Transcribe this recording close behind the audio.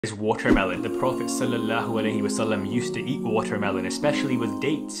Is watermelon. The Prophet ﷺ used to eat watermelon, especially with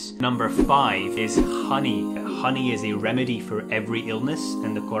dates. Number 5 is honey. Honey is a remedy for every illness,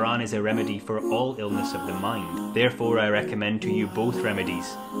 and the Quran is a remedy for all illness of the mind. Therefore, I recommend to you both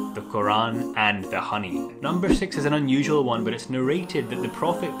remedies, the Quran and the honey. Number 6 is an unusual one, but it's narrated that the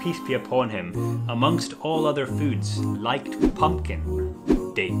Prophet, peace be upon him, amongst all other foods, liked pumpkin.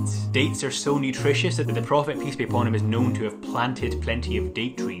 Dates. Dates are so nutritious that the Prophet, peace be upon him, is known to have planted plenty of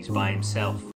date trees by himself.